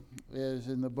is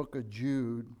in the book of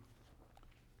Jude.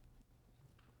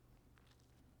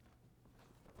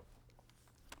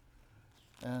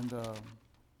 And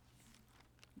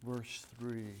verse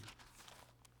 3.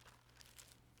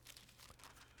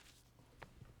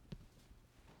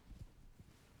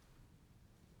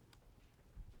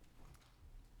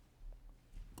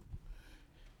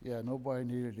 Yeah, nobody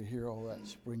needed to hear all that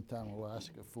springtime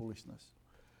Alaska foolishness.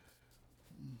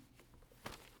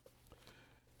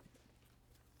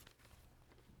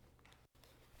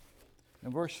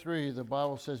 In verse 3, the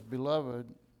Bible says, "Beloved,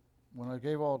 when I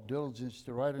gave all diligence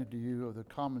to write unto you of the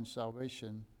common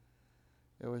salvation,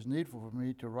 it was needful for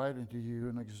me to write unto you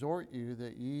and exhort you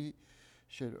that ye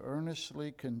should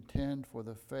earnestly contend for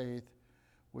the faith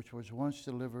which was once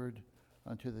delivered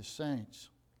unto the saints."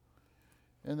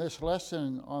 In this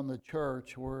lesson on the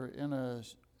church, we're in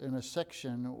a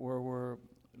section where we're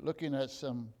looking at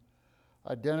some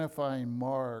identifying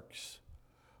marks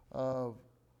of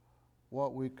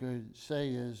what we could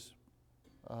say is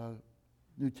a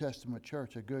New Testament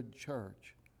church, a good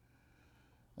church.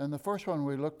 And the first one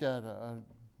we looked at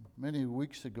many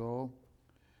weeks ago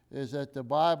is that the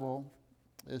Bible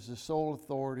is the sole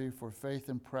authority for faith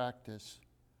and practice.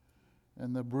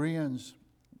 And the Bereans,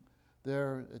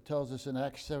 there it tells us in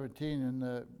Acts 17,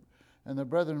 and the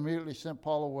brethren immediately sent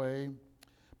Paul away,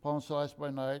 Paul and Silas by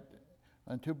night,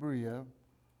 unto Berea,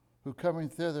 who coming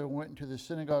thither went into the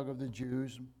synagogue of the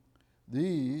Jews.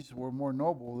 These were more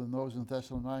noble than those in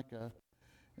Thessalonica,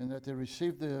 in that they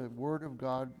received the word of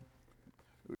God,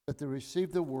 that they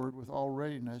received the word with all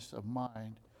readiness of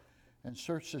mind, and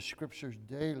searched the scriptures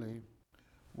daily,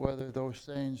 whether those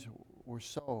things were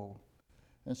so.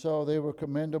 And so they were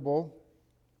commendable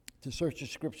to search the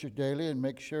scripture daily and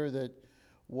make sure that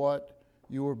what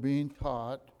you were being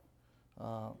taught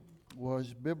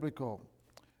was biblical.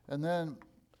 And then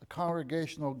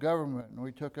congregational government, and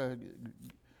we took a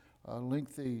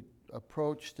lengthy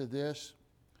approach to this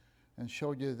and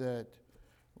showed you that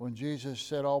when Jesus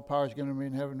said, "All power is given to me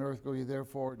in heaven and earth, go ye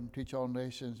therefore and teach all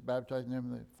nations, baptizing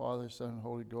them in the Father, Son, and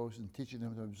Holy Ghost, and teaching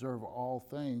them to observe all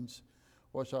things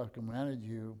whatsoever I have commanded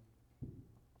you."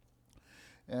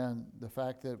 And the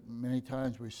fact that many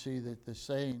times we see that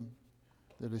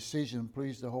the decision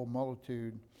pleased the whole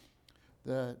multitude,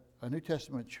 that a New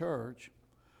Testament church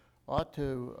ought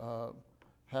to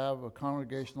have a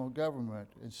congregational government.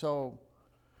 And so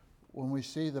when we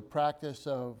see the practice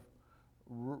of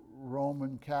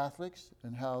Roman Catholics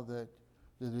and how that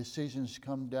the decisions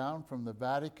come down from the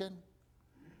Vatican,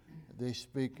 they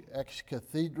speak ex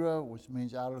cathedra, which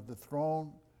means out of the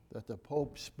throne, that the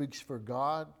Pope speaks for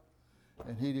God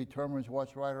and he determines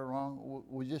what's right or wrong.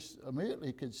 We just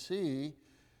immediately could see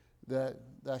that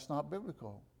that's not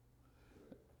biblical.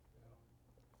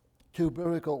 Two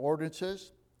biblical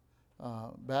ordinances,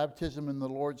 baptism and the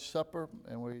Lord's Supper,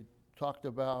 and we talked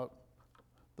about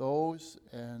those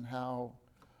and how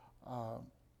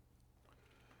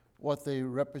what they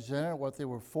represented, what they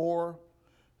were for,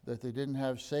 that they didn't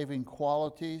have saving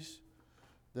qualities,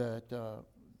 that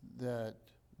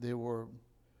they were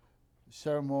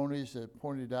ceremonies that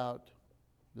pointed out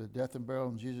the death and burial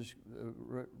of Jesus,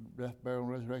 death, burial,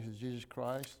 and resurrection of Jesus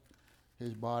Christ,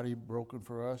 his body broken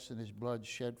for us and his blood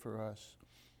shed for us.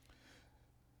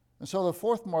 And so the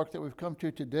fourth mark that we've come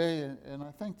to today, and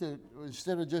I think that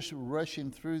instead of just rushing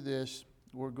through this,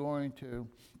 we're going to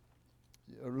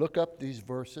look up these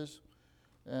verses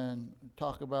and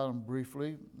talk about them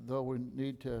briefly, though we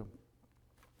need to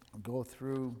go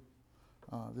through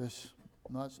this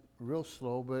not real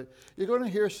slow, but you're going to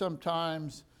hear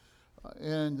sometimes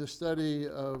in the study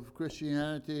of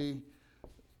Christianity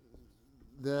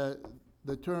that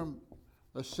the term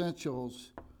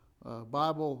essentials,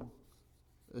 Bible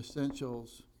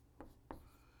essentials,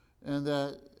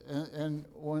 and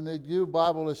when they do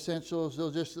Bible essentials,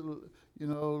 they'll just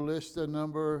list a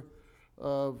number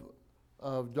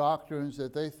of doctrines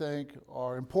that they think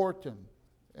are important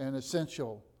and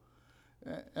essential.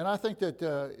 And I think that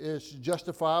it's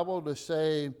justifiable to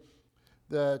say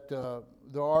that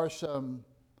there are some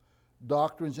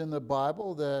doctrines in the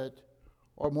Bible that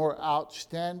are more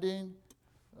outstanding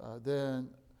than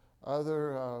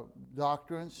other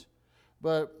doctrines.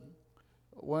 But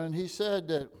when he said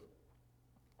that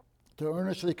to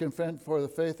earnestly contend for the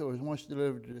faith that was once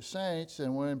delivered to the saints,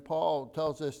 and when Paul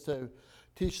tells us to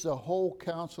teach the whole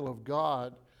counsel of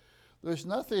God, there's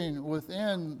nothing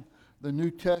within the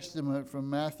New Testament from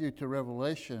Matthew to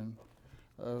Revelation,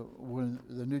 when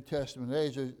the New Testament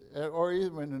age, or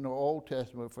even in the Old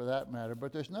Testament for that matter,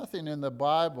 but there's nothing in the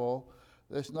Bible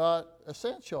that's not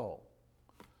essential.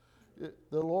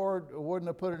 The Lord wouldn't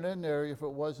have put it in there if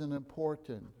it wasn't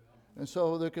important. And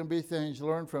so there can be things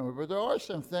learned from it. But there are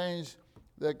some things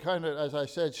that kind of, as I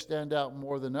said, stand out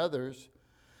more than others.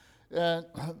 And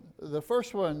the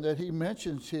first one that he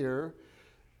mentions here,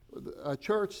 a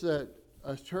church that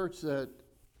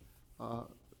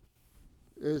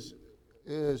is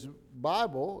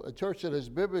Bible, a church that is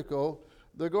biblical,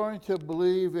 they're going to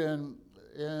believe in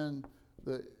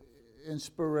the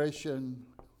inspiration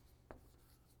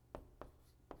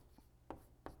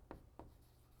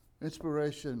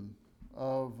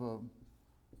of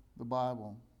the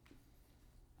Bible.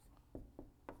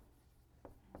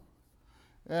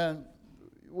 And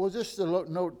we'll just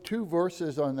note two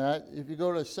verses on that. If you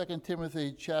go to 2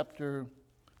 Timothy chapter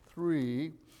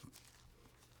 3,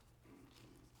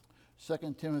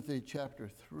 2 Timothy chapter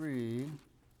 3,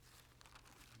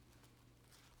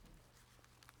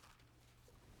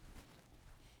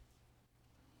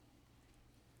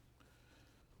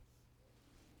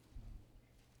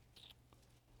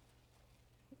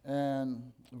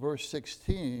 and verse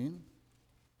 16,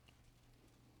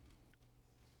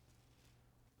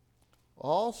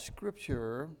 all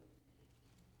Scripture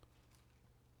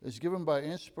is given by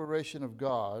inspiration of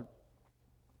God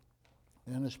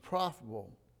and is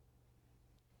profitable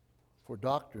for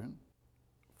doctrine,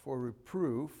 for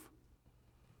reproof,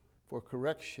 for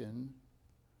correction,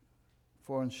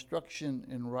 for instruction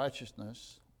in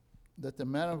righteousness, that the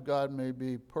man of God may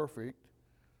be perfect,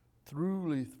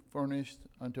 truly furnished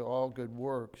unto all good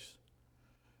works.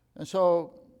 And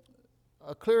so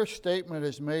a clear statement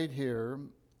is made here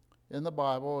in the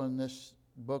Bible, in this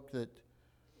book that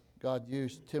God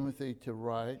used Timothy to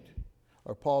write,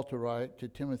 or Paul to write to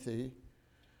Timothy,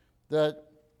 that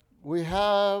we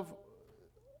have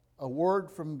a word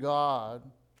from God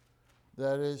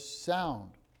that is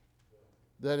sound,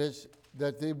 that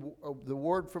the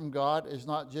word from God is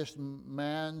not just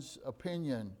man's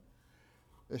opinion.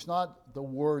 It's not the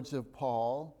words of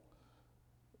Paul,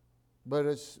 but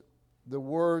it's the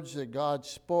words that God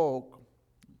spoke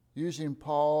using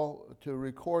Paul to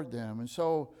record them. And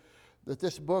so that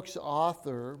this book's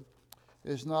author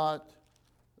is not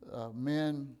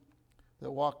men that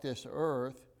walked this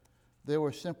earth. They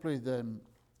were simply the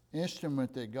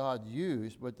instrument that God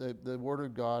used, but the Word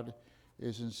of God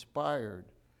is inspired.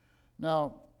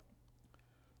 Now,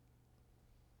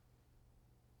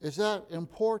 is that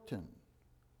important?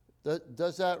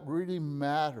 Does that really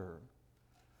matter?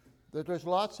 That there's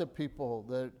lots of people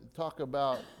that talk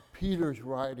about Peter's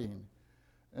writing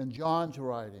and John's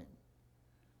writing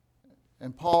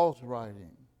and Paul's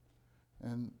writing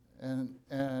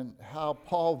and how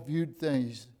Paul viewed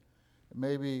things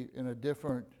maybe in a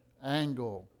different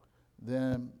angle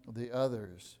than the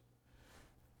others.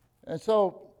 And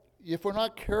so if we're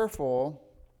not careful,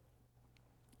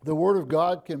 the Word of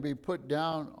God can be put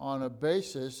down on a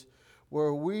basis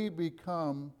where we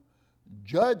become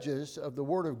judges of the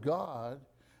Word of God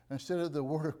instead of the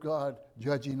Word of God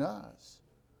judging us.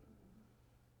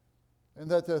 And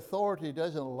that the authority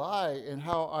doesn't lie in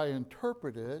how I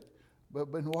interpret it, but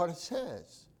in what it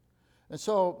says. And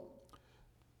so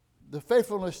the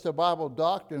faithfulness to Bible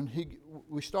doctrine,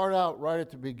 we start out right at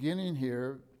the beginning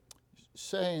here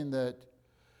saying that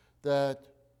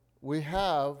we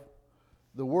have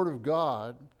the Word of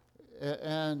God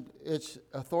and it's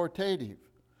authoritative.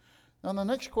 Now the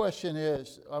next question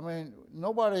is, a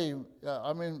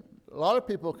lot of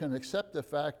people can accept the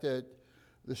fact that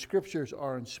the Scriptures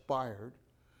are inspired,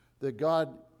 that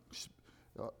God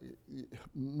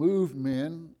moved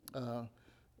men.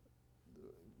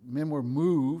 Men were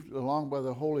moved along by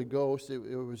the Holy Ghost. It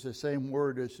was the same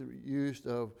word as used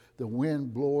of the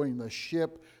wind blowing the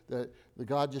ship, that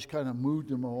God just kind of moved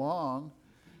them along.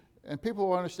 And people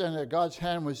will understand that God's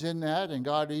hand was in that, and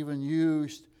God even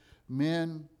used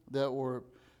men that were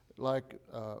like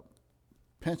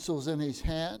pencils in his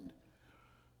hand.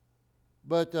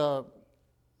 But the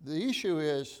issue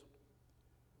is,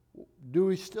 do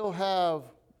we still have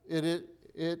it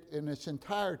in its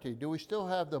entirety? Do we still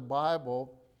have the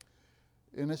Bible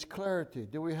in its clarity?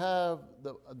 Do we have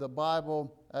the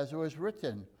Bible as it was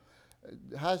written?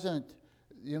 It hasn't,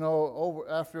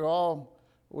 after all,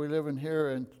 we're living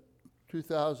here in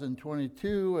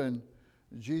 2022, and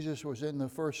Jesus was in the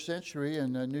first century,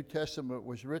 and the New Testament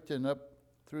was written up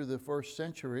through the first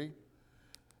century.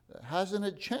 Hasn't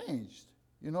it changed?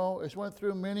 It's went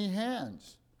through many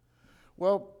hands.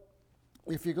 Well,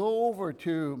 if you go over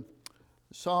to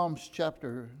Psalms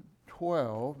chapter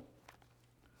 12,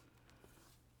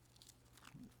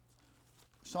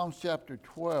 Psalms chapter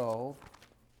 12,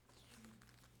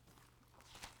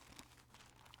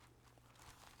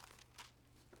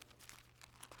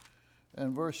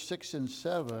 and verse 6 and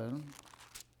 7,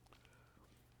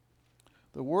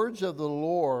 The words of the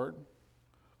Lord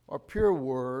are pure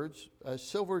words, as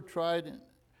silver tried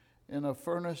in a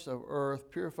furnace of earth,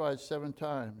 purified 7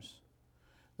 times.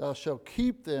 Thou shalt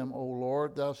keep them, O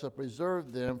Lord, thou shalt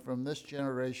preserve them from this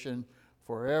generation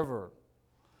forever.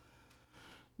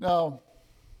 Now,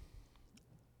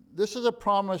 this is a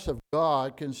promise of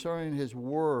God concerning his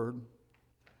word.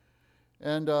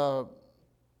 And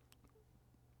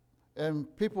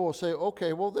people will say,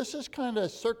 okay, well, this is kind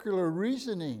of circular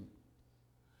reasoning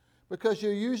because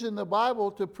you're using the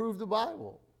Bible to prove the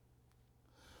Bible.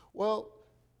 Well,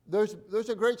 there's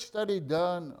a great study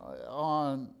done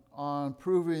on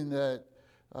proving that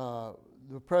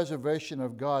the preservation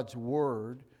of God's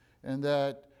Word and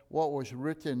that what was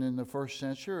written in the first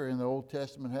century in the Old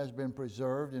Testament has been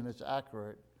preserved and it's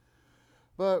accurate.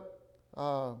 But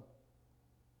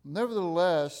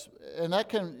nevertheless, and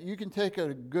you can take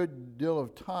a good deal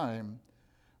of time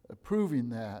proving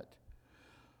that.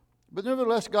 But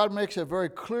nevertheless, God makes a very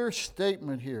clear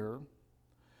statement here.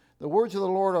 The words of the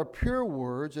Lord are pure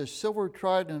words, as silver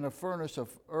tried in a furnace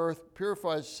of earth,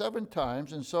 purified 7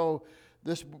 times. And so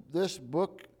this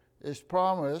book is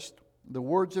promised, the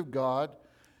words of God,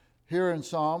 here in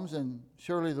Psalms, and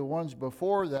surely the ones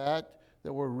before that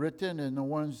were written and the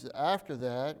ones after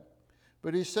that.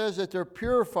 But he says that they're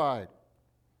purified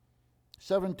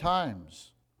 7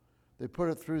 times. They put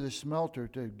it through the smelter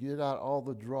to get out all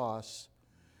the dross.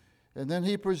 And then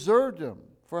he preserved them.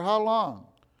 For how long?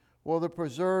 Well, they're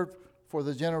preserved for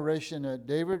the generation that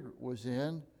David was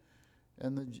in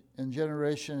and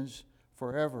generations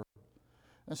forever.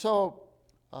 And so,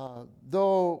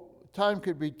 though time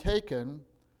could be taken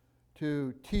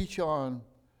to teach on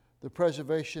the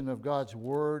preservation of God's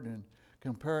Word and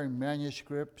comparing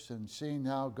manuscripts and seeing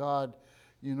how God,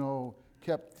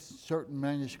 kept certain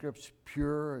manuscripts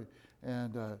pure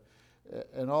and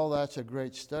all that's a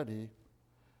great study.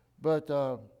 But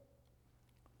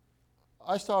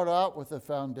I start out with the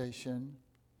foundation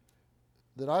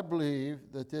that I believe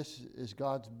that this is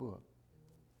God's book.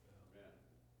 Amen.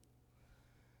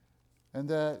 And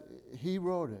that he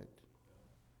wrote it.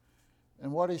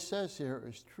 And what he says here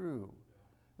is true.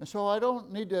 And so I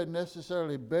don't need to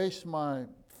necessarily base my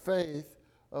faith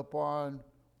upon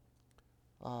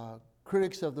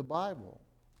critics of the Bible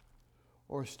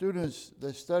or students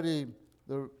that study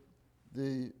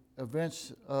the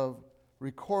events of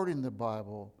recording the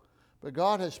Bible. But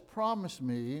God has promised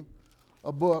me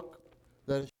a book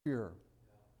that is pure.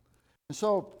 And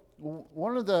so when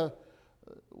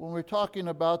we're talking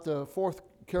about the 4th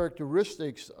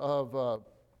characteristics of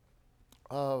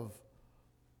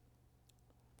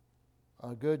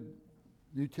a good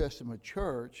New Testament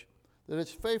church, that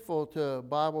it's faithful to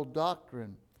Bible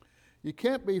doctrine. You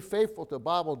can't be faithful to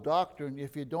Bible doctrine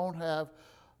if you don't have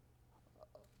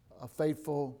a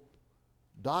faithful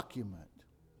document.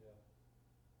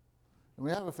 And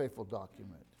we have a faithful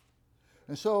document.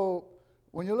 And so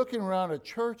when you're looking around at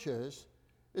churches,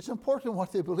 it's important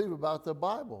what they believe about the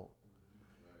Bible.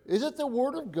 Is it the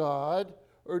Word of God,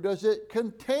 or does it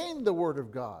contain the Word of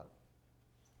God?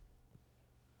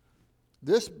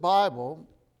 This Bible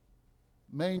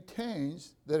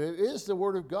maintains that it is the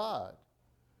Word of God,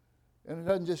 and it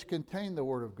doesn't just contain the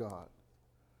Word of God.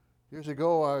 Years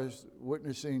ago, I was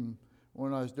witnessing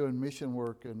when I was doing mission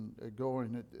work and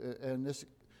this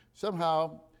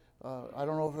somehow, I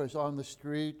don't know if it was on the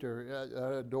street or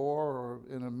at a door or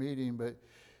in a meeting, but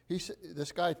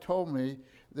this guy told me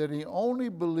that he only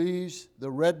believes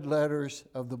the red letters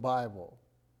of the Bible.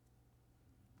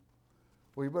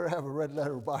 Well, you better have a red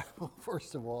letter Bible,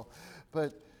 first of all.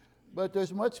 But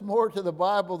there's much more to the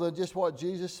Bible than just what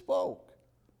Jesus spoke.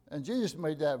 And Jesus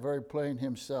made that very plain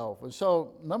himself. And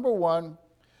so, number one,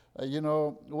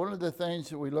 one of the things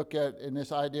that we look at in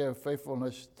this idea of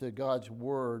faithfulness to God's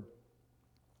Word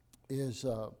is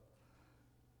the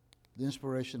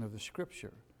inspiration of the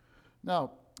Scripture.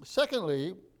 Now,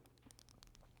 secondly,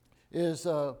 is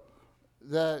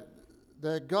that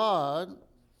God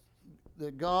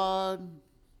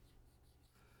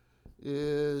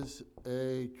is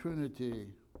a Trinity.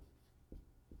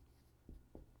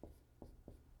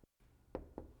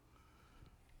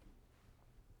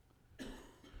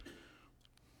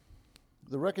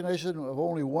 The recognition of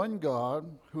only one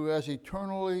God who has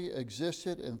eternally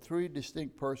existed in 3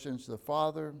 distinct persons, the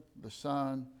Father, the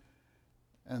Son,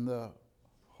 and the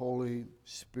Holy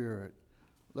Spirit.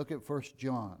 Look at 1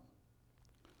 John.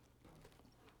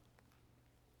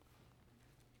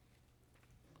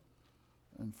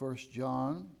 In 1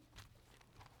 John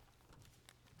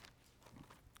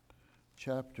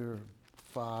chapter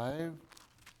 5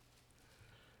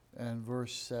 and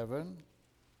verse 7.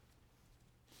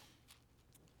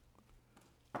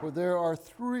 For there are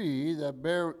three that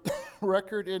bear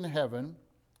record in heaven: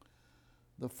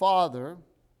 the Father,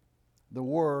 the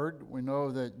Word. We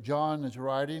know that John is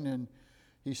writing, and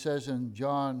he says in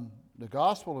John, the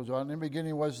Gospel of John, in the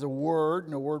beginning was the Word,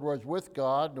 and the Word was with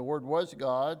God, and the Word was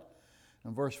God.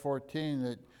 In verse 14,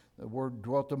 that the Word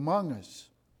dwelt among us.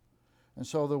 And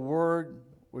so the Word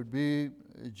would be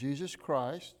Jesus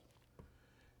Christ,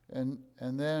 and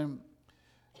then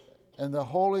the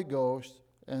Holy Ghost,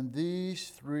 and these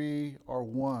three are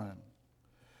one.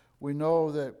 We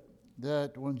know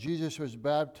that when Jesus was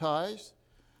baptized,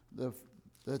 that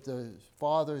the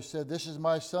Father said, "This is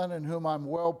my Son in whom I'm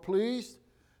well pleased."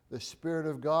 The Spirit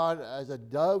of God as a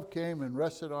dove came and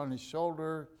rested on his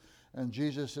shoulder, and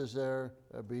Jesus is there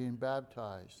being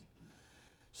baptized.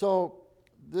 So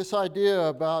this idea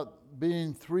about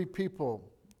being three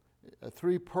people,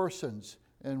 three persons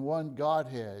in one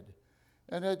Godhead,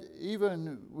 and that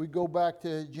even we go back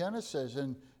to Genesis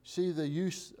and see the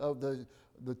use of the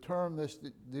term that's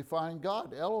defined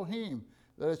God, Elohim,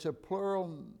 that it's a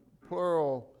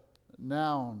plural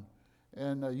noun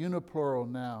and a uniplural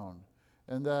noun,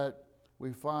 and that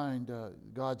we find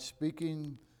God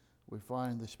speaking, we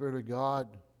find the Spirit of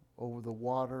God over the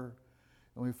water,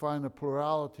 and we find the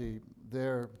plurality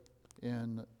there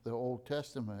in the Old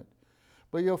Testament.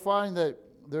 But you'll find that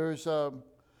there's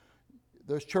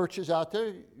churches out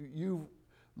there.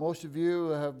 Most of you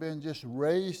have been just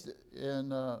raised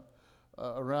in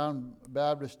around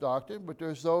Baptist doctrine, but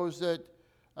there's those that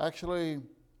actually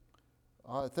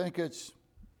think it's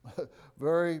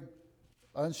very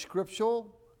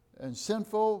unscriptural and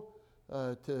sinful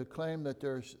to claim that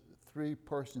there's three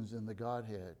persons in the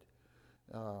Godhead.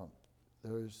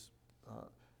 There's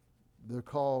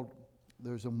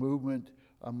a movement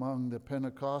among the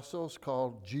Pentecostals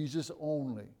called Jesus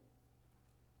only.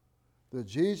 That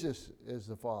Jesus is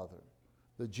the Father,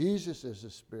 that Jesus is the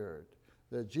Spirit,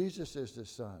 that Jesus is the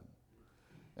Son,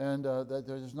 and that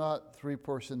there's not three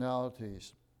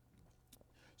personalities.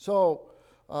 So,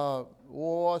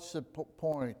 what's the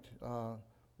point?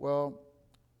 Well,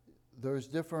 there's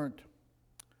different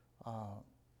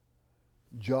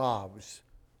jobs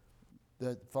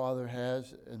that Father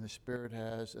has, and the Spirit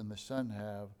has, and the Son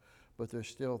have, but they're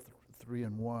still three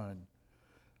in one.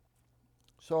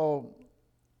 So,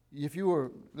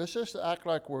 let's just act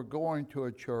like we're going to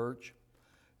a church,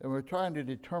 and we're trying to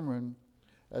determine,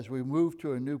 as we move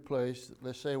to a new place,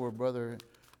 let's say we're Brother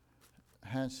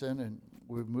Hanson, and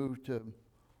we've moved to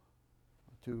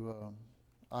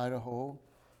Idaho.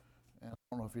 And I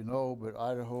don't know if you know, but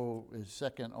Idaho is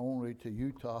second only to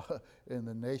Utah in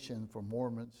the nation for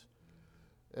Mormons.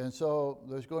 And so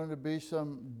there's going to be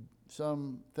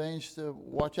some things to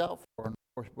watch out for. And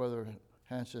of course, Brother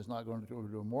Hanson is not going to go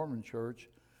to a Mormon church,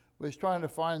 but he's trying to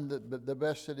find the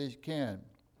best that he can.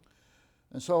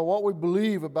 And so what we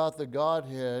believe about the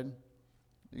Godhead,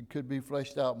 it could be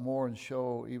fleshed out more and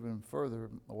show even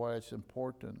further why it's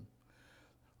important.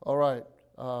 All right.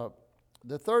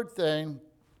 The third thing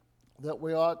that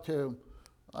we ought to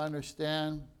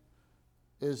understand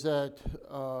is that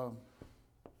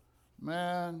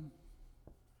man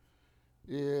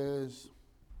is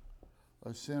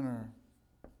a sinner.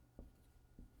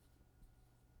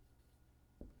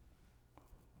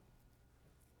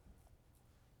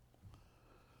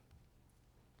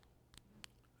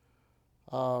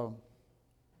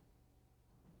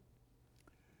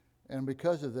 And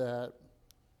because of that,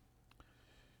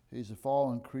 he's a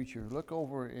fallen creature. Look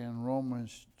over in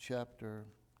Romans chapter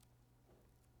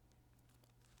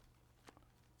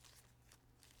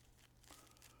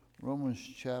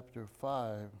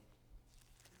 5.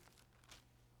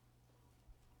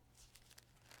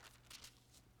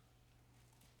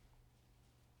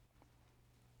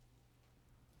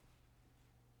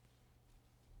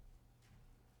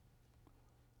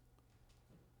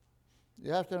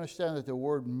 You have to understand that the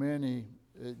word many,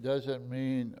 it doesn't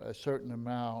mean a certain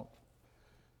amount.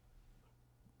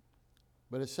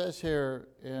 But it says here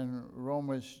in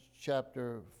Romans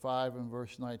chapter 5 and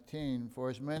verse 19, for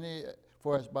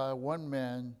as by one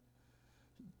man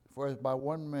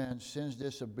sin's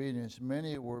disobedience,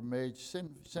 many were made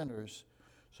sinners.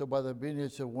 So by the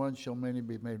obedience of one shall many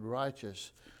be made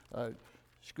righteous.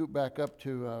 Scoot back up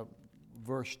to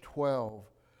verse 12.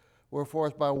 Wherefore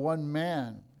as by one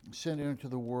man sin entered into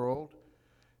the world,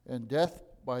 and death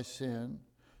by sin,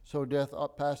 so death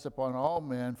passed upon all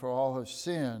men, for all have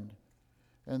sinned.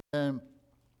 And then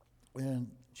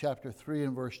in chapter 3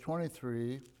 and verse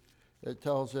 23, it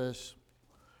tells us,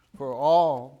 for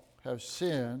all have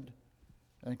sinned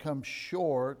and come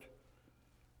short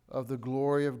of the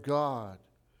glory of God.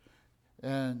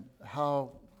 And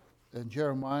how in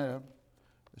Jeremiah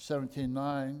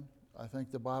 17:9, I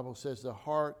think the Bible says the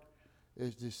heart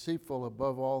is deceitful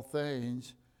above all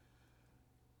things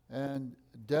and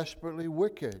desperately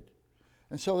wicked.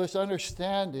 And so this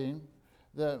understanding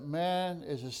that man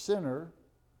is a sinner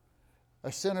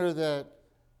that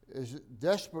is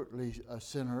desperately a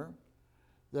sinner,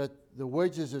 that the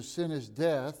wages of sin is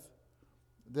death,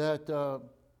 that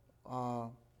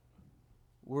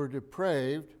we're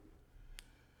depraved,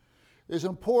 is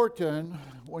important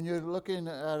when you're looking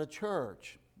at a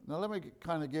church. Now let me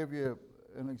kind of give you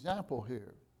an example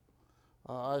here.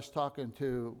 I was talking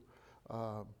to,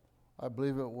 I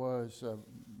believe it was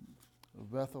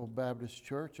Bethel Baptist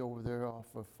Church over there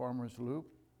off of Farmers Loop.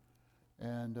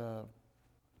 And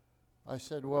I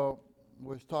said, well,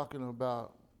 we was talking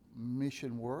about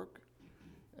mission work.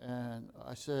 And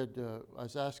I said, I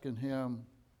was asking him,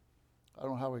 I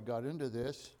don't know how we got into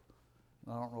this.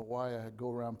 I don't know why I'd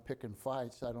go around picking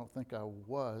fights. I don't think I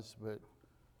was, but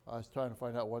I was trying to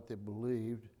find out what they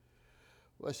believed.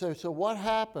 I said, so what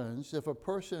happens if a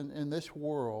person in this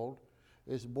world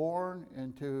is born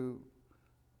into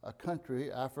a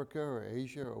country, Africa or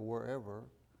Asia or wherever,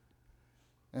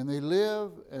 and they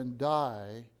live and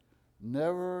die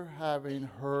never having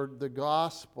heard the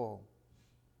gospel?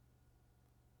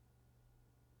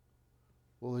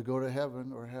 Will they go to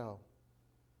heaven or hell?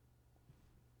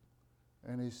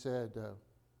 And he said,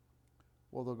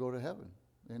 well, they'll go to heaven.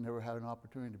 They never had an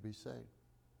opportunity to be saved.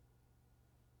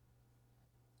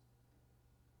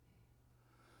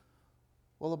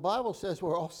 Well, the Bible says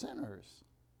we're all sinners.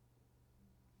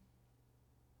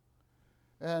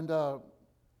 And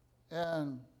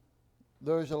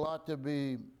there's a lot to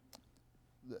be,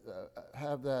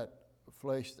 have that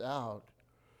fleshed out.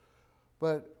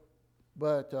 But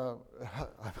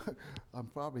I'm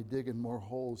probably digging more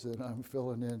holes than I'm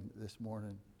filling in this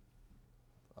morning.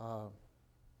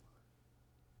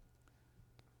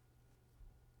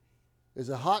 Is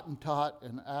a Hottentot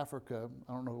in Africa,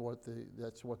 I don't know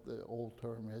that's what the old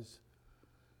term is,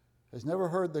 has never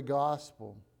heard the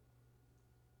gospel.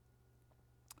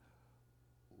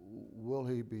 Will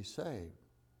he be saved?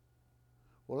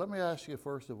 Well, let me ask you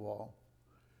first of all,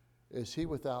 is he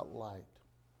without light?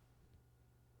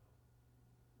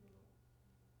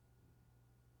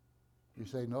 You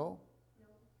say no?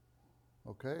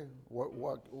 No. Okay.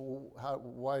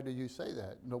 Why do you say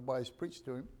that? Nobody's preached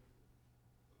to him.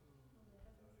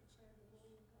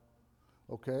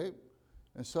 Okay.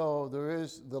 And so there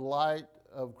is the light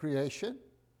of creation,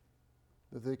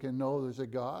 that they can know there's a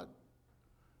God.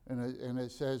 And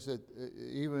it says that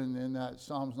even in that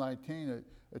Psalms 19,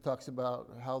 it talks about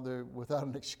how they're without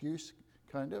an excuse,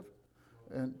 kind of.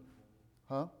 And,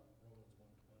 huh?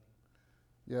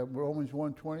 Yeah, Romans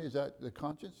 1:20, is that the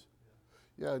conscience?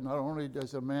 Yeah, not only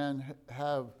does a man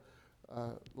have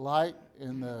light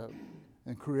in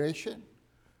creation,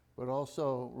 but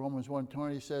also Romans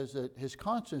 1:20 says that his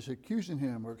conscience accusing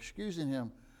him or excusing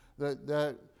him,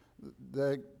 that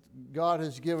God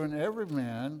has given every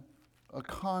man a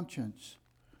conscience.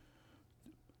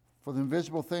 For the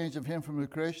invisible things of him from the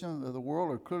creation of the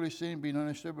world are clearly seen, being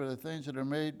understood by the things that are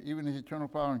made, even his eternal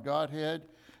power and Godhead.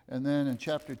 And then in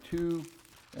chapter 2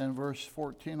 and verse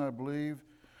 14, I believe,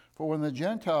 for when the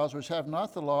Gentiles, which have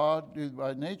not the law, do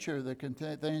by nature the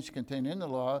things contained in the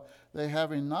law, they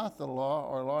having not the law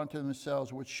are law unto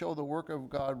themselves, which show the work of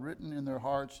God written in their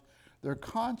hearts, their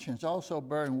conscience also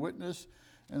bearing witness,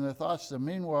 and their thoughts the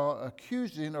meanwhile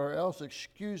accusing or else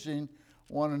excusing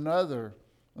one another.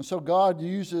 And so God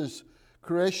uses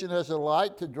creation as a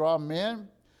light to draw men.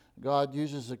 God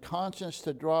uses the conscience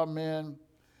to draw men.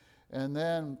 And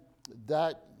then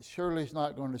that surely is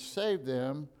not going to save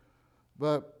them.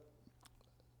 But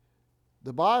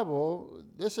the Bible,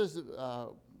 this is,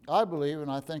 I believe,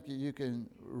 and I think that you can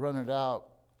run it out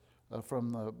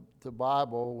from the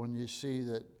Bible when you see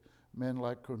that men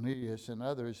like Cornelius and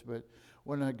others. But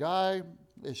when a guy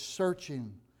is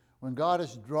searching, when God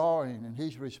is drawing and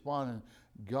he's responding,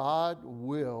 God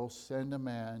will send a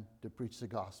man to preach the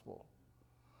gospel.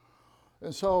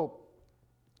 And so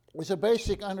it's a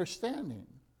basic understanding.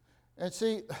 And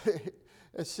see,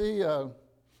 I've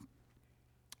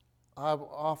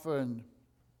often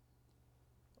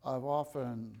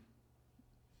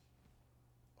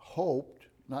hoped,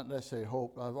 not necessarily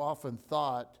hoped, I've often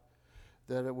thought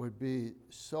that it would be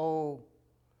so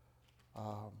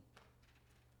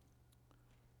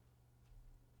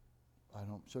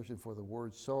I'm searching for the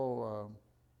word, so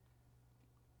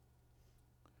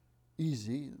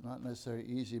easy, not necessarily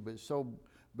easy, but so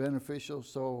beneficial,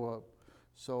 so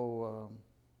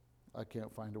I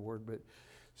can't find a word, but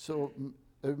so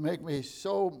it would make me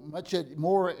so much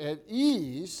more at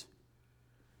ease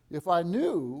if I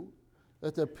knew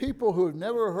that the people who have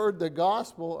never heard the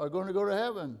gospel are going to go to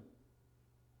heaven.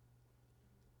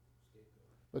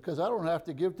 Because I don't have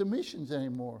to give to missions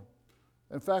anymore.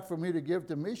 In fact, for me to give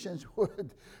to missions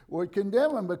would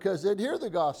condemn them because they'd hear the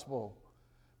gospel.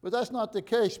 But that's not the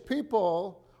case.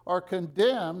 People are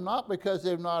condemned not because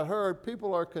they've not heard.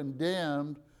 People are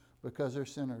condemned because they're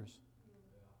sinners.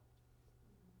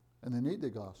 And they need the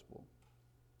gospel.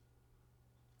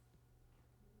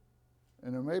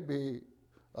 And there may be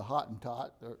a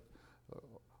Hottentot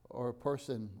or a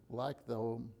person like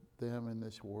them in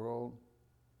this world,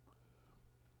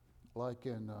 like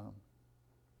in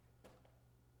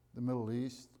the Middle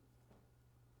East,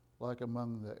 like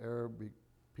among the Arab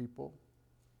people,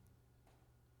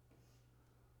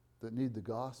 that need the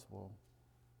gospel,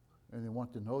 and they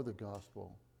want to know the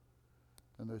gospel,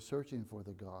 and they're searching for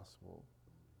the gospel.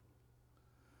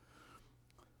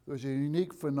 There's a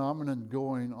unique phenomenon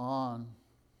going on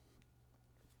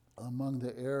among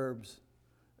the Arabs,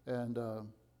 and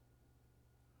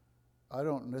I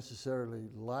don't necessarily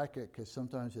like it because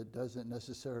sometimes it doesn't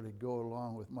necessarily go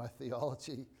along with my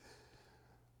theology.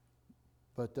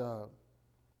 But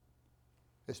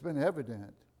it's been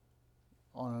evident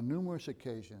on numerous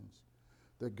occasions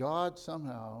that God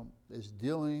somehow is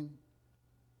dealing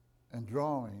and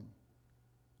drawing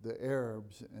the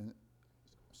Arabs in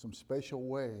some special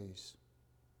ways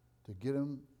to get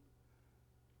them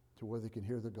to where they can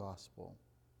hear the gospel.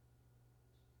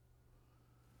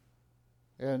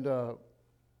 And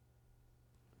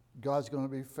God's going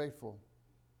to be faithful.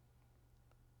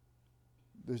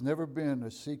 There's never been a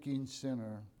seeking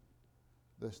sinner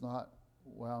that's not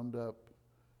wound up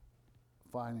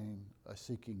finding a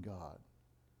seeking God.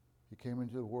 He came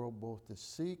into the world both to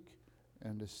seek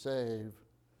and to save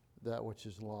that which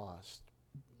is lost.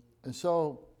 And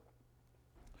so,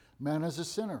 man is a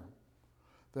sinner,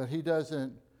 that he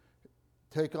doesn't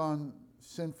take on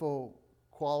sinful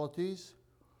qualities.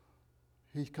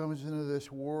 He comes into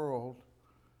this world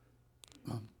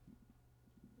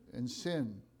in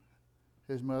sin,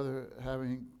 his mother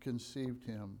having conceived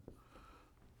him.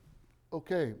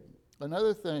 Okay,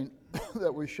 another thing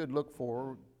that we should look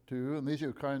forward to, and these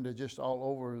are kind of just all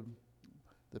over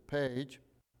the page,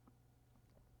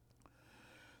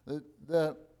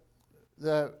 that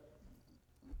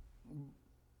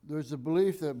there's a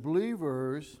belief that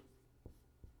believers,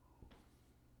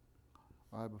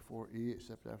 I before E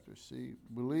except after C,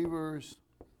 believers,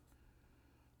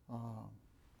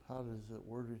 how does it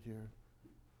worded here?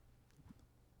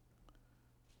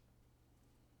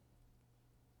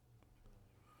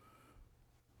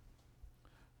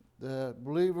 That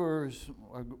believers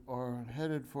are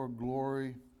headed for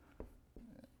glory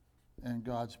and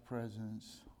God's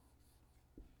presence.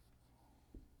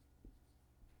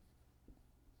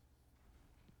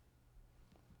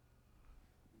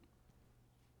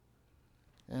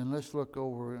 And let's look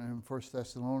over in 1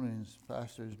 Thessalonians.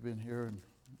 Pastor's been here in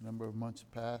a number of months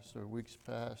past or weeks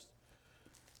past.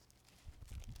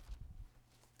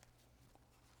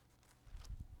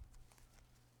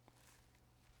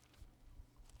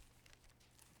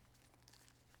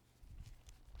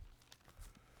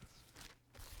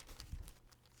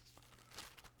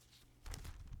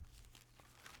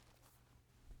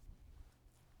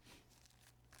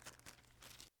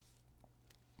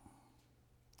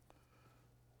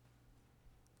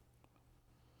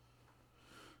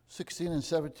 (16 and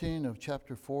 17) of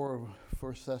chapter 4 of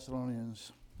 1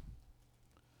 Thessalonians.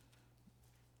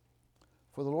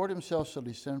 For the Lord himself shall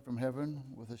descend from heaven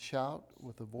with a shout,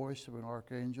 with the voice of an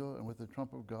archangel, and with the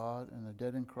trump of God, and the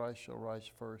dead in Christ shall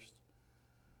rise first.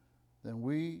 Then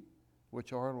we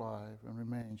which are alive and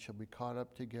remain shall be caught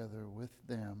up together with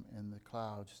them in the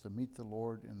clouds to meet the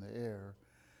Lord in the air,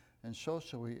 and so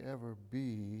shall we ever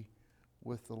be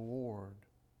with the Lord.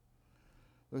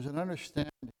 There's an understanding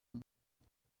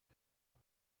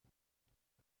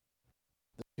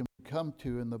that can come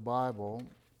to in the Bible,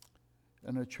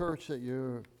 and a church that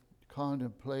you're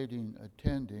contemplating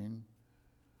attending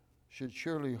should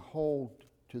surely hold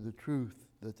to the truth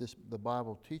that the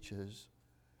Bible teaches,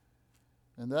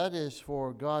 and that is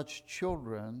for God's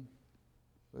children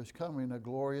there's coming a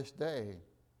glorious day.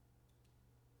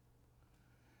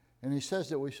 And he says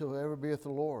that we shall ever be with the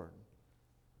Lord.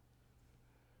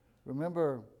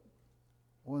 Remember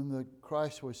when the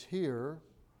Christ was here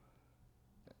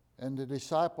and the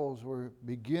disciples were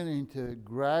beginning to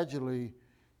gradually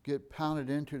get pounded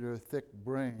into their thick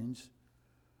brains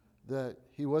that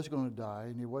he was going to die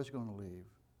and he was going to leave.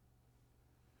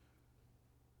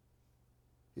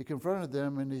 He confronted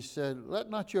them and he said, "Let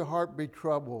not your heart be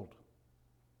troubled."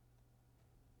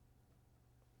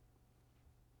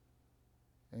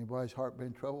 Anybody's heart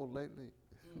been troubled lately?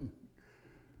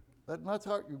 Let not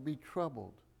heart you be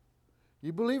troubled.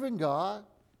 You believe in God,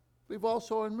 believe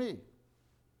also in me.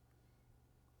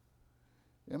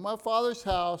 In my Father's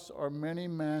house are many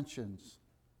mansions.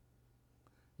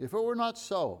 If it were not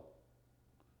so,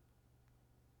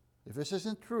 if this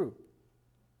isn't true,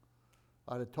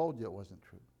 I'd have told you it wasn't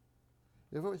true.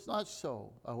 If it was not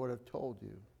so, I would have told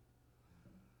you.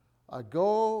 I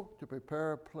go to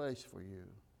prepare a place for you,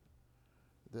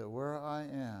 that where I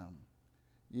am,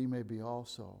 ye may be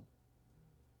also.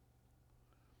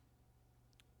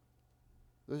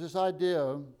 There's this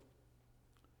idea,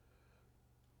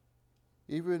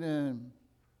 even in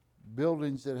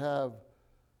buildings that have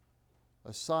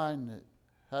a sign that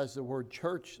has the word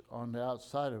church on the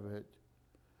outside of it,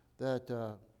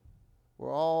 that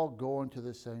we're all going to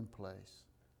the same place.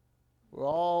 We're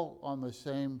all on the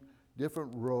same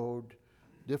different road,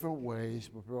 different ways,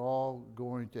 but we're all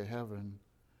going to heaven.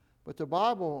 But the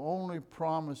Bible only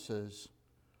promises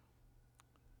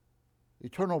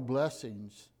eternal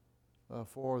blessings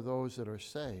for those that are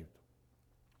saved.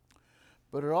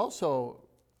 But it also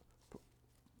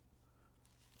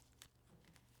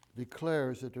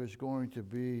declares that there's going to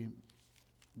be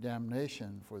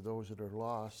damnation for those that are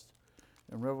lost.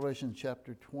 In Revelation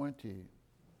chapter 20,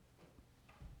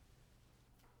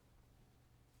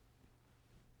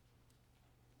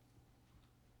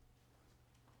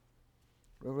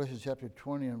 Revelation chapter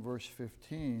 20 and verse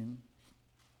 15,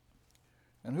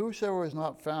 and whosoever is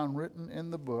not found written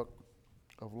in the book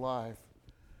of life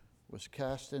was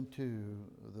cast into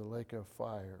the lake of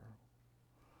fire.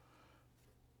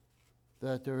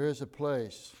 That there is a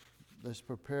place that's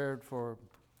prepared for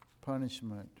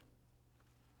punishment.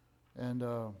 And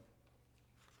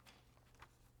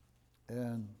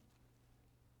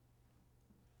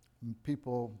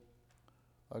people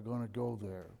are going to go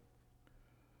there.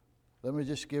 Let me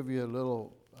just give you a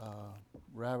little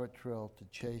rabbit trail to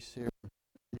chase here.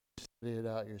 You can study it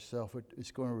out yourself.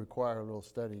 It's going to require a little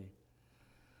study.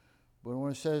 But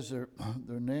when it says their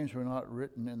names were not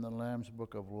written in the Lamb's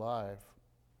Book of Life,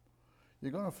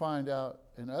 you're going to find out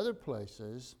in other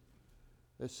places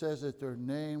it says that their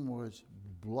name was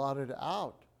blotted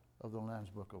out of the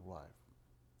Lamb's Book of Life.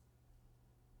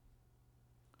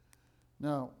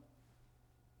 Now,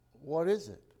 what is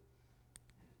it?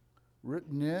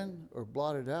 Written in or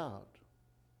blotted out?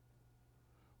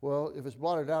 Well, if it's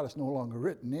blotted out, it's no longer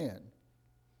written in.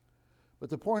 But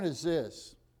the point is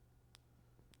this,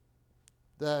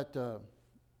 that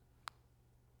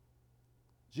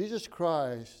Jesus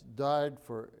Christ died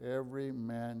for every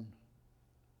man,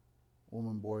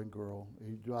 woman, boy, and girl.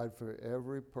 He died for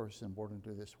every person born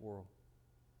into this world.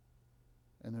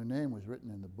 And their name was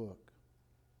written in the book.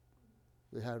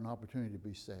 They had an opportunity to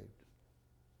be saved.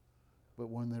 But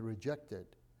when they reject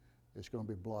it, it's going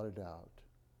to be blotted out.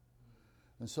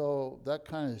 And so that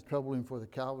kind of is troubling for the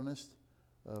Calvinists,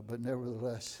 but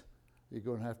nevertheless, you're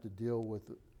going to have to deal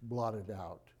with blotted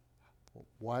out.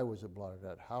 Why was it blotted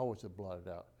out? How was it blotted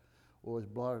out? Well, it was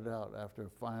blotted out after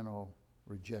final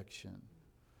rejection.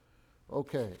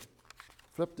 Okay,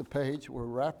 flip the page. We're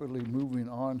rapidly moving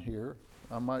on here.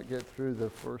 I might get through the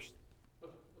first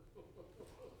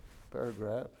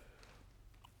paragraph.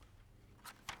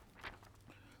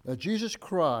 That Jesus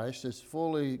Christ is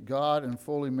fully God and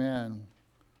fully man,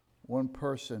 one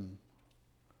person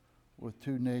with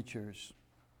two natures.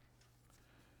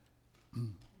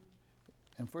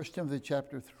 In 1 Timothy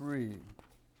chapter 3,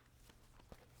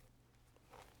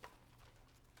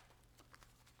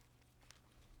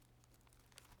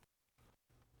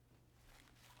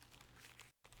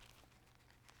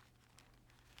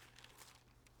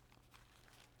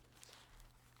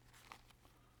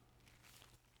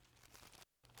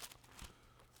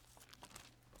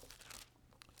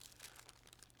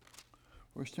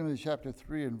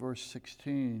 and verse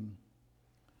 16,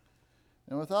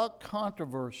 and without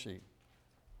controversy,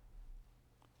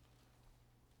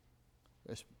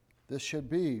 this should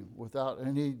be without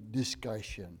any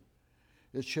discussion.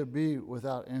 It should be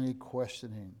without any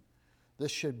questioning.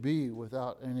 This should be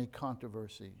without any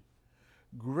controversy.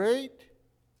 Great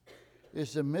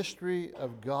is the mystery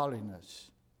of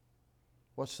godliness.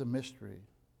 What's the mystery?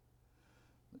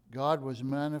 God was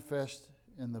manifest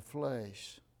in the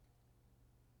flesh,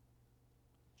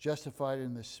 justified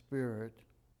in the Spirit,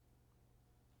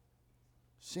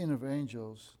 seen of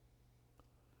angels,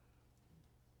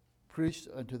 preached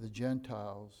unto the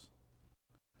Gentiles,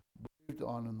 believed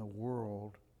on in the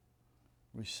world,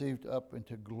 received up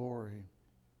into glory.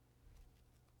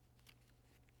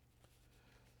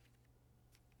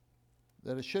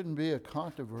 That it shouldn't be a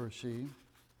controversy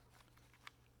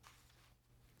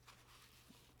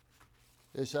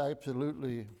is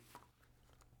absolutely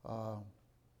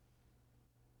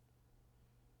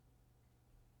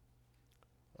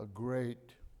a great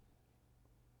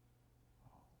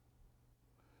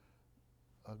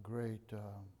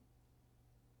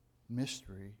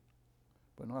mystery,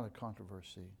 but not a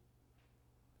controversy,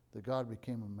 that God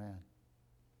became a man.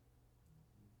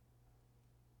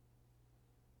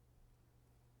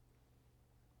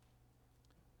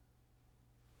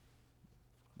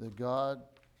 That God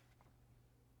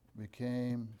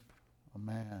became a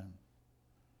man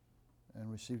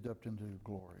and received up into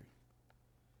glory.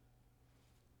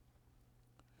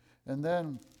 And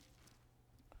then,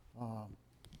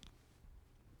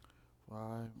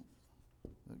 5,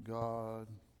 that God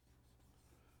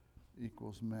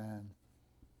equals man.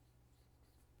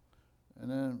 And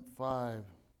then 5,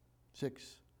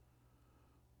 6,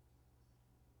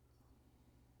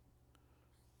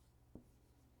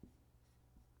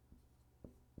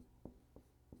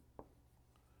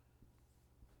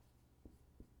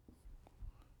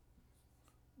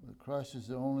 that Christ is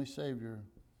the only Savior.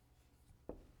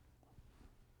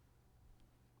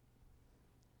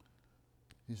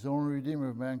 He's the only Redeemer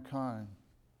of mankind.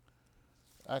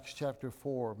 Acts chapter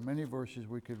 4, many verses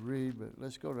we could read, but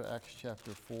let's go to Acts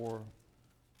chapter 4.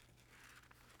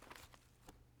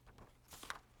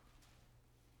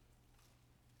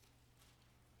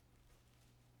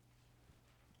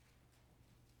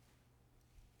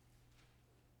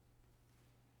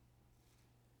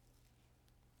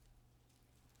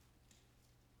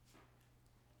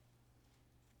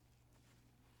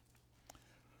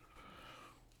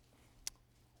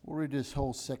 We'll read this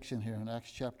whole section here in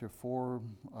Acts chapter 4.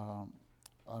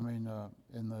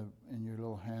 In your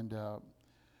little handout,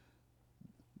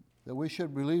 that we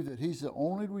should believe that He's the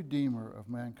only Redeemer of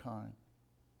mankind.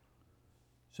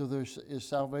 So there is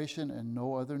salvation in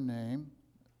no other name,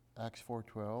 Acts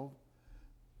 4:12.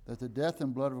 That the death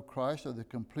and blood of Christ are the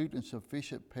complete and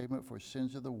sufficient payment for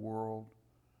sins of the world.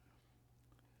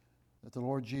 That the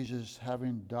Lord Jesus,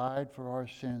 having died for our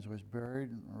sins, was buried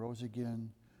and rose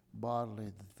again bodily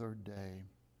the third day,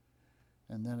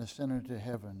 and then ascended to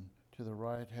heaven to the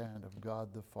right hand of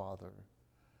God the Father.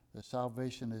 The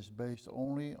salvation is based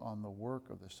only on the work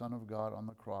of the Son of God on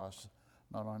the cross,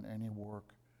 not on any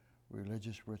work,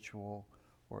 religious ritual,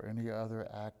 or any other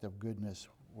act of goodness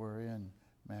within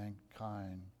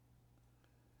mankind.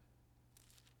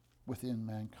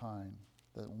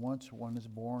 That once one is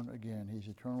born again, he's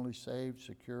eternally saved,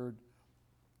 secured,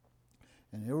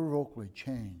 and irrevocably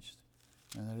changed,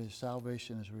 and that his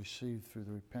salvation is received through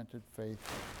the repentant faith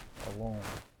alone.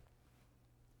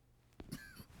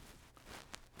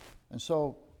 And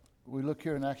so we look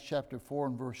here in Acts chapter 4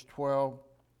 and verse 12.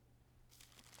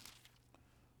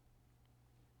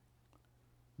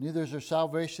 Neither is there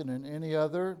salvation in any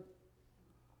other,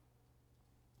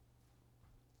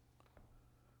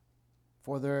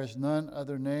 for there is none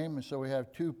other name. And so we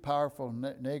have two powerful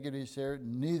negatives here,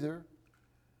 neither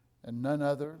and none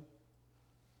other.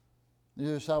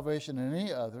 Neither is salvation in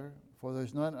any other, for there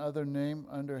is none other name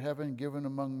under heaven given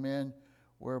among men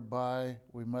whereby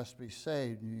we must be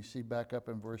saved. And you see back up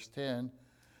in verse 10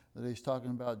 that he's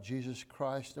talking about Jesus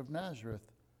Christ of Nazareth.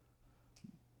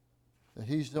 That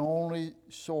he's the only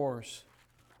source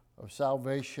of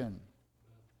salvation.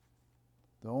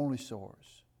 The only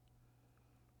source.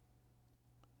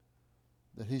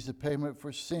 That he's the payment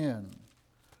for sin.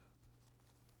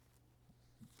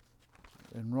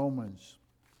 In Romans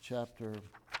chapter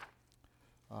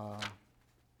 5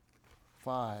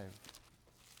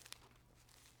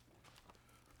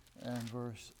 and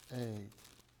verse 8.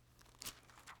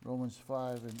 Romans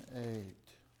 5 and 8.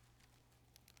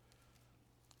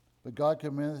 But God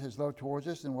commendeth his love towards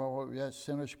us, and while we were yet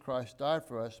sinners, Christ died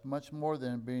for us. Much more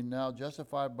than being now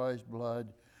justified by his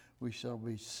blood, we shall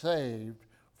be saved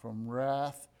from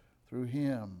wrath through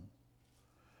him.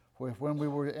 For if when we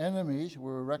were enemies,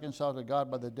 we were reconciled to God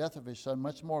by the death of his Son,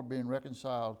 much more being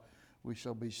reconciled, we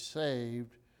shall be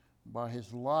saved by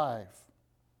his life.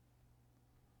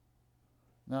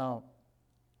 Now,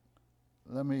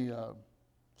 let me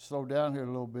slow down here a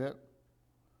little bit.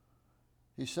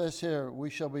 He says here,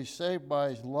 we shall be saved by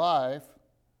his life.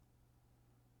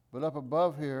 But up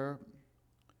above here,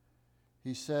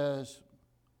 he says,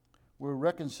 we're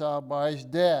reconciled by his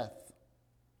death.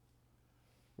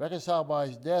 Reconciled by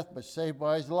his death, but saved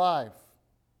by his life.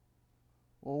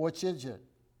 Well, which is it?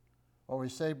 Are we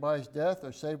saved by his death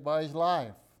or saved by his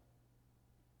life?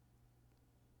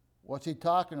 What's he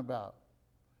talking about?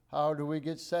 How do we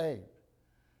get saved?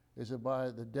 Is it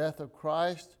by the death of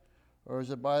Christ or is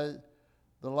it by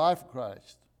the life of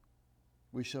Christ?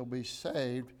 We shall be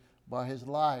saved by his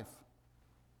life.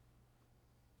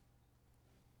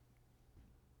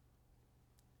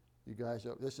 You guys,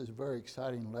 this is a very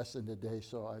exciting lesson today,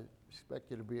 so I expect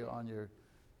you to be on your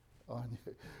on,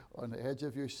 on the edge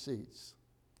of your seats?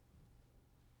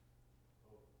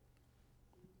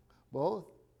 Both?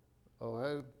 All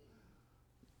right.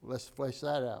 Let's flesh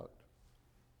that out.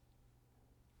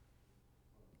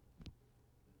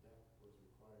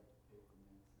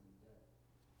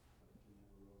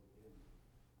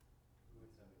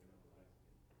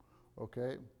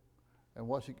 Okay. And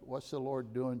what's the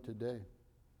Lord doing today?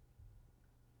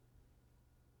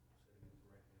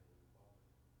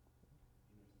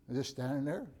 Just standing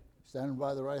there? Standing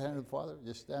by the right hand of the Father?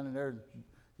 Just standing there,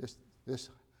 just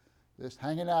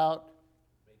hanging out.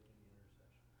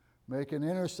 Making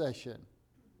intercession.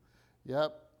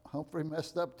 Yep, Humphrey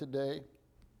messed up today,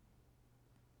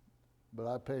 but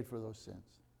I paid for those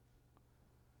sins.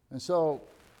 And so,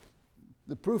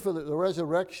 the proof of the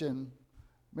resurrection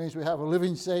means we have a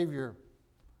living Savior.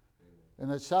 And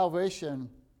that salvation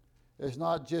is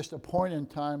not just a point in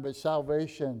time, but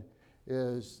salvation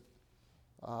is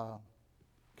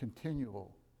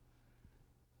continual.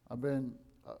 I've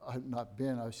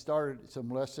started some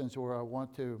lessons where I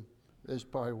want to. This is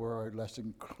probably where our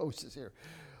lesson closes here.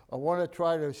 I want to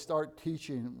try to start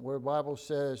teaching where the Bible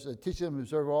says, teach them to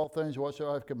observe all things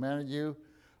whatsoever I've commanded you.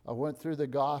 I went through the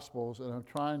Gospels, and I'm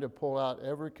trying to pull out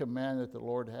every command that the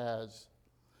Lord has.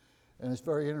 And it's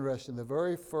very interesting. The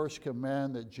very first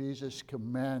command that Jesus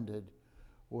commanded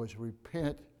was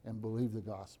repent and believe the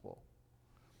gospel.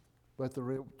 But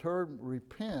the term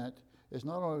repent is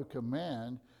not only a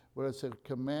command, but it's a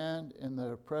command in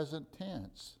the present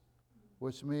tense,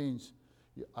 which means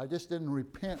I just didn't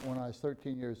repent when I was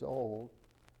 13 years old,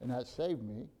 and that saved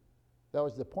me. That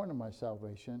was the point of my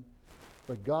salvation.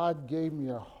 But God gave me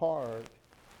a heart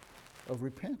of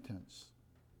repentance.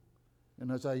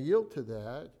 And as I yield to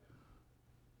that,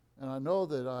 and I know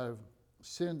that I've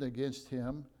sinned against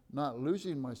him, not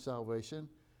losing my salvation,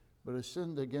 but I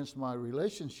sinned against my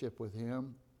relationship with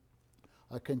him,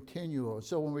 I continue.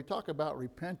 So when we talk about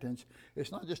repentance,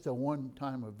 it's not just a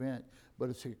one-time event, but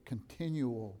it's a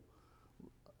continual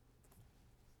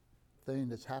thing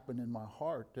that's happened in my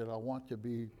heart that I want to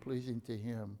be pleasing to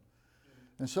him.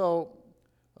 And so,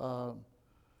 let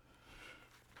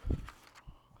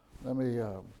me,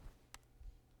 I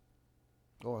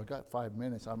got 5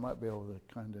 minutes. I might be able to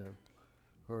kind of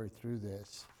hurry through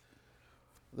this.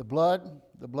 The blood.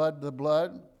 The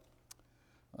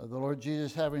Lord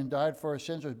Jesus, having died for our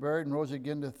sins, was buried and rose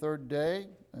again the third day,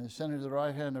 and ascended to the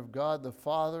right hand of God the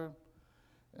Father.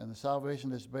 And the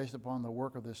salvation is based upon the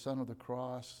work of the Son of the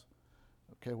cross.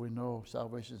 Okay, we know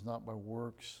salvation is not by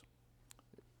works.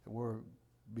 We're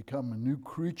become a new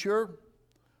creature.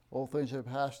 All things have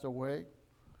passed away.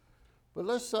 But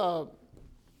let's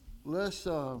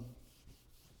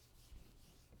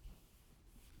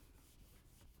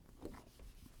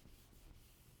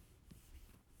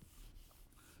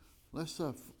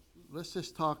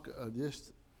just talk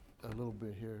just a little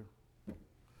bit here.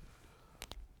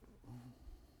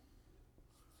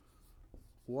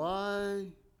 Why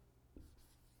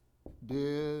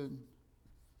did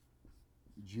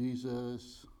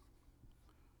Jesus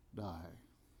die?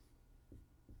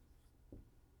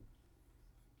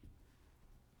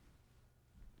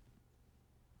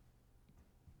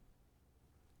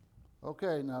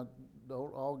 Okay, now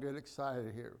don't all get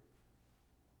excited here.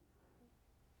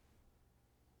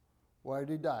 Why did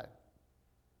he die?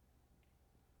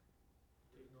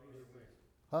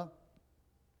 Huh?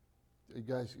 You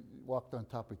guys walked on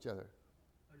top of each other.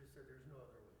 I just said there's no other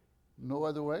way. No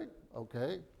other way?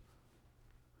 Okay.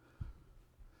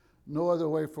 No other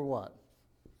way for what?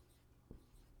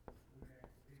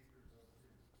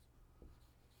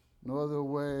 No other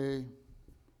way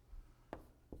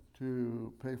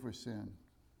to pay for sin.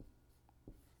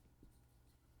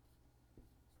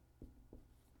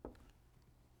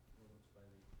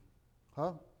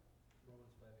 Huh?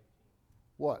 Romans 5:18.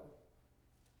 What?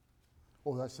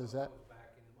 Oh, that says that? was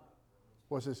backing him up.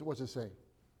 What's it say?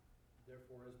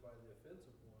 Therefore, as by the offense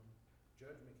of one,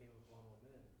 judgment came upon all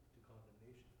men to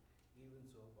condemnation, even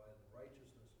so by the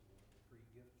righteousness of one, the free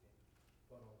gift came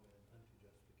upon all men unto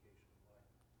justification of life.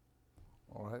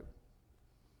 All right.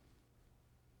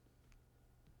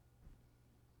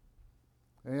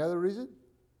 Any other reason?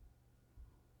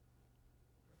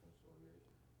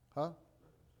 Huh?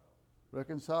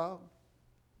 Reconcile?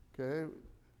 Okay.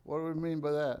 What do we mean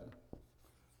by that?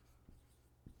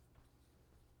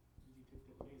 He took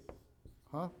the place.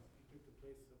 Huh? He took the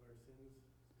place of our sins.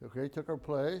 Okay, took our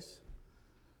place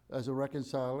as a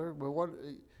reconciler. But what?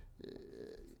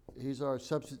 He's our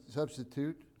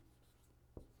substitute.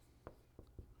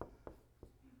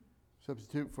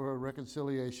 Substitute for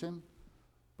reconciliation.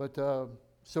 But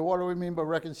so what do we mean by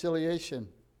reconciliation?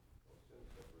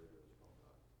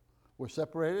 We're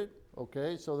separated?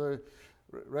 Okay, so the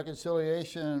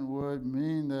reconciliation would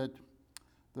mean that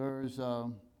there's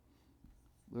a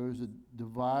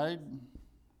divide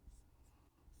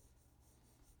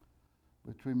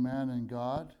between man and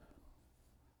God.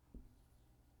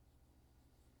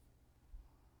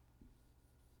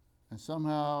 And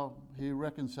somehow he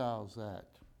reconciles that.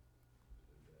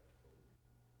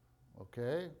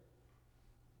 Okay?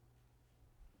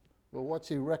 Well, what's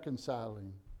he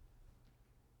reconciling?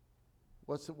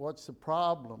 What's the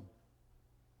problem?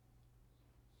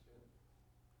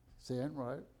 Sin,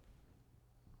 right?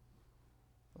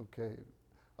 Okay.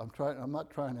 I'm not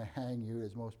trying to hang you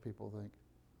as most people think.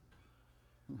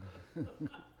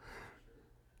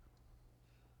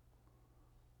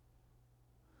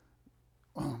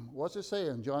 What's it say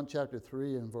in John chapter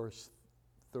 3 and verse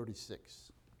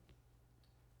 36?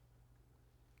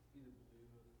 He that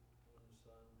believeth on the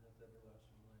Son hath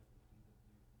everlasting life, and he that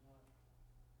believeth not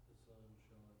the Son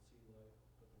shall not see life,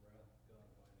 but the wrath of God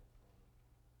abideth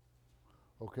upon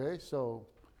him. Okay, so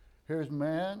here's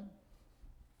man.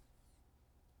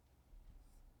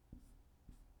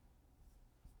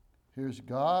 Here's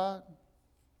God.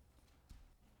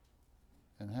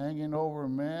 And hanging over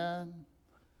man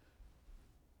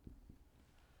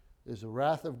is the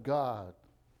wrath of God.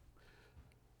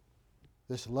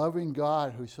 This loving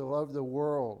God who so loved the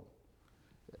world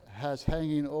has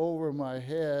hanging over my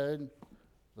head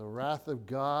the wrath of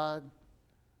God,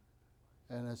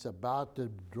 and it's about to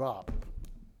drop.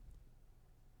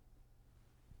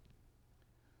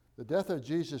 The death of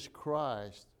Jesus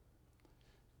Christ,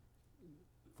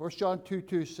 1 John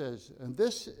 2:2 says, and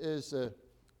this is a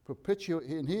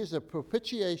and he is a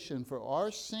propitiation for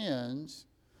our sins,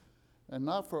 and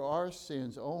not for our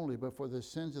sins only, but for the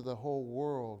sins of the whole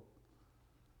world.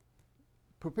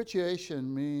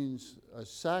 Propitiation means a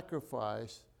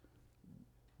sacrifice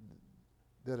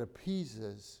that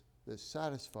appeases, that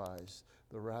satisfies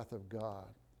the wrath of God.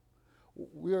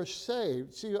 We are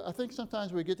saved. See, I think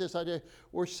sometimes we get this idea,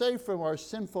 we're saved from our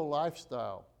sinful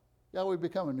lifestyle. Yeah, we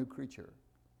become a new creature.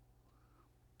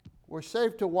 We're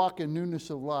saved to walk in newness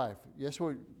of life. Yes,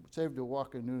 we're saved to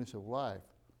walk in newness of life.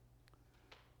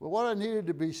 But what I needed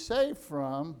to be saved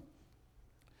from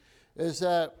is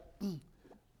that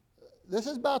this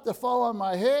is about to fall on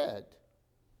my head.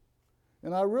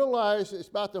 And I realize it's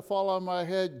about to fall on my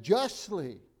head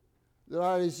justly, that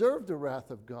I deserve the wrath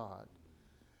of God.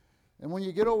 And when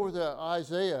you get over to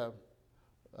Isaiah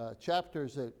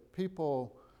chapters that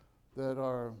people that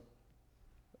are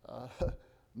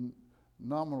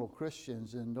nominal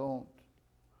Christians and don't,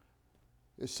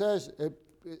 it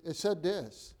said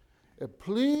this, it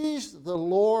pleased the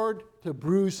Lord to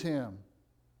bruise him.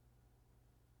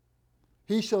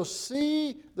 He shall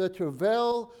see the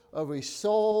travail of his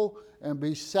soul and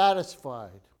be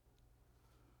satisfied.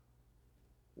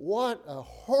 What a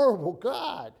horrible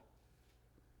God.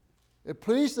 It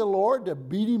pleased the Lord to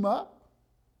beat him up.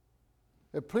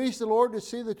 It pleased the Lord to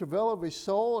see the travail of his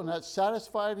soul, and that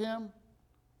satisfied him.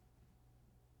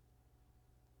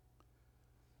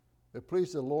 It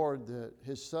pleased the Lord that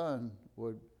his Son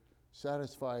would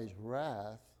satisfy his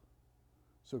wrath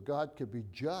so God could be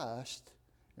just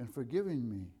in forgiving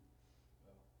me.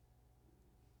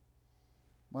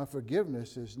 My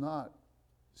forgiveness is not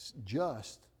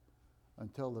just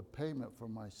until the payment for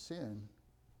my sin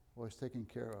was taken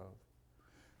care of.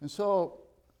 And so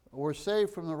we're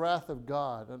saved from the wrath of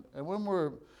God. And when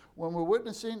we're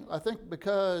witnessing, I think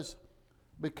because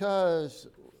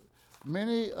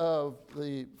many of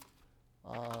the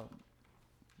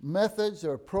methods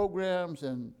or programs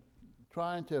and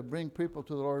trying to bring people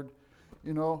to the Lord,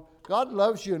 you know, God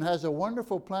loves you and has a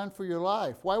wonderful plan for your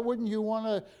life. Why wouldn't you want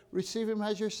to receive him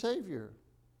as your Savior?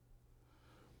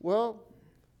 Well,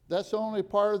 that's only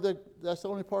part of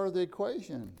the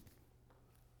equation.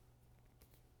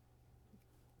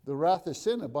 The wrath of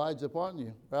sin abides upon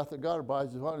you. The wrath of God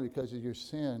abides upon you because of your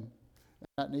sin. And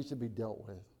that needs to be dealt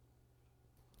with.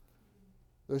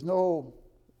 There's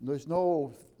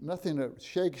nothing that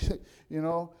shakes, you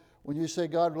know, when you say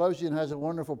God loves you and has a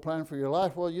wonderful plan for your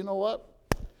life. Well, you know what?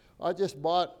 I just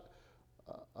bought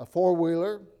a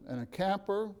four-wheeler and a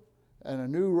camper and a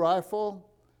new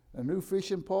rifle, a new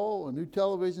fishing pole, a new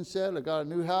television set. I got a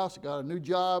new house. I got a new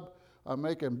job. I'm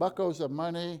making buckos of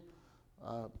money.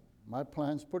 My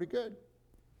plan's pretty good.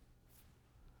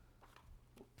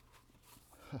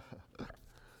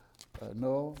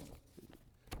 No,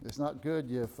 it's not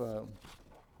good if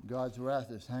God's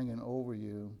wrath is hanging over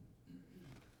you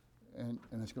and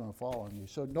it's going to fall on you.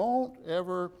 So don't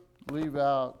ever leave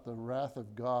out the wrath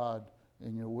of God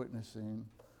in your witnessing,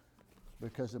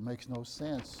 because it makes no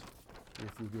sense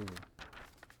if you do.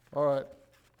 All right.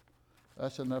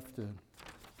 That's enough to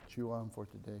chew on for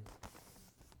today.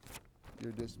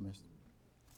 You're dismissed.